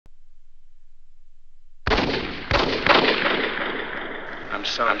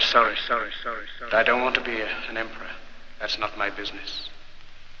I'm sorry. But I don't want to be an emperor. That's not my business.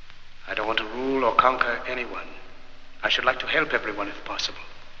 I don't want to rule or conquer anyone. I should like to help everyone if possible.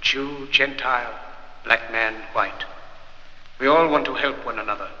 Jew, Gentile, black man, white. We all want to help one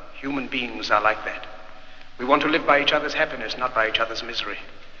another. Human beings are like that. We want to live by each other's happiness, not by each other's misery.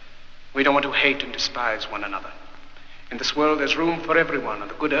 We don't want to hate and despise one another. In this world, there's room for everyone,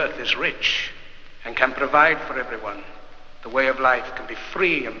 and the good earth is rich and can provide for everyone. The way of life can be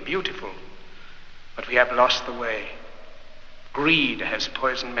free and beautiful, but we have lost the way. Greed has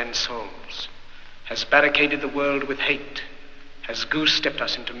poisoned men's souls, has barricaded the world with hate, has goose-stepped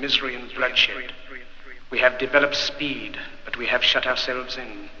us into misery and bloodshed. We have developed speed, but we have shut ourselves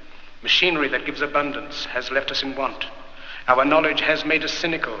in. Machinery that gives abundance has left us in want. Our knowledge has made us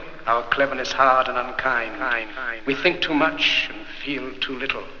cynical, our cleverness hard and unkind. We think too much and feel too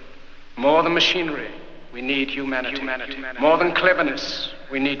little. More than machinery, we need humanity. More than cleverness,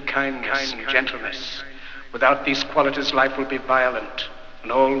 we need kindness and gentleness. Without these qualities, life will be violent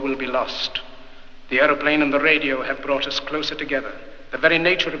and all will be lost. The aeroplane and the radio have brought us closer together. The very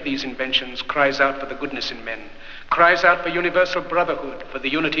nature of these inventions cries out for the goodness in men, cries out for universal brotherhood, for the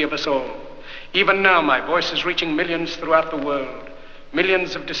unity of us all. Even now, my voice is reaching millions throughout the world,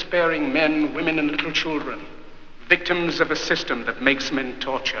 millions of despairing men, women, and little children, victims of a system that makes men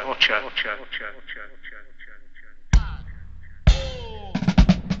torture.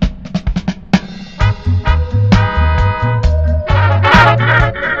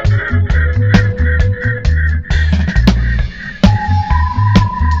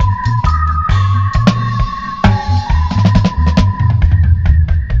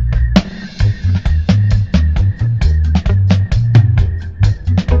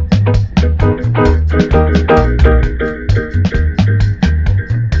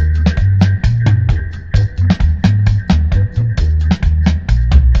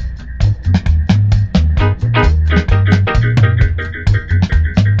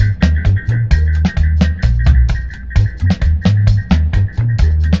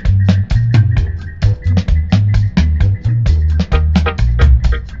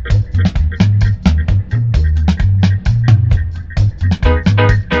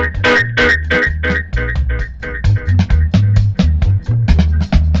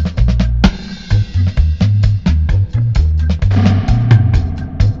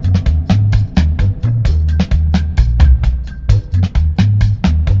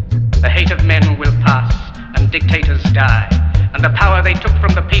 Dictators die, and the power they took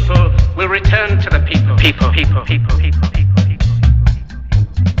from the people will return to the people.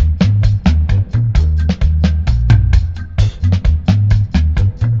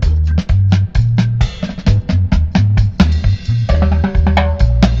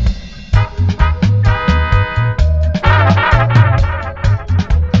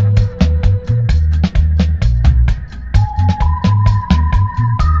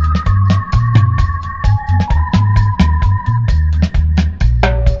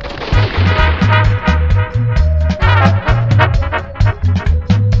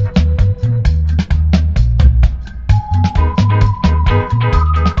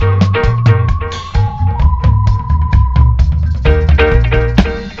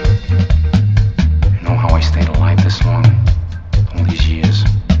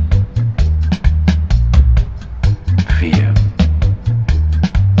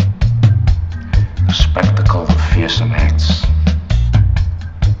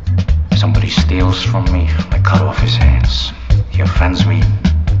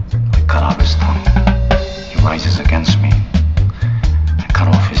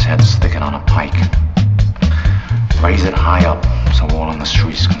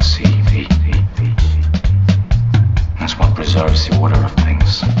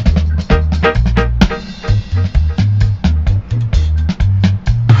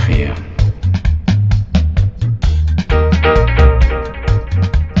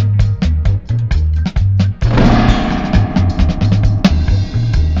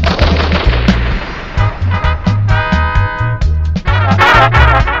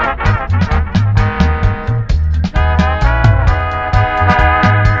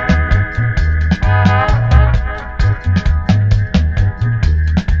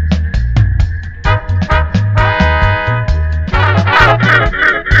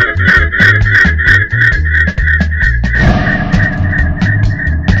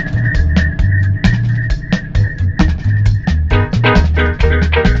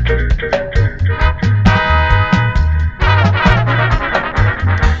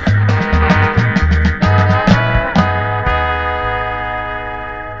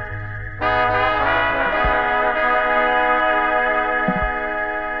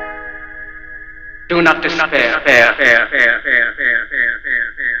 Do not despair.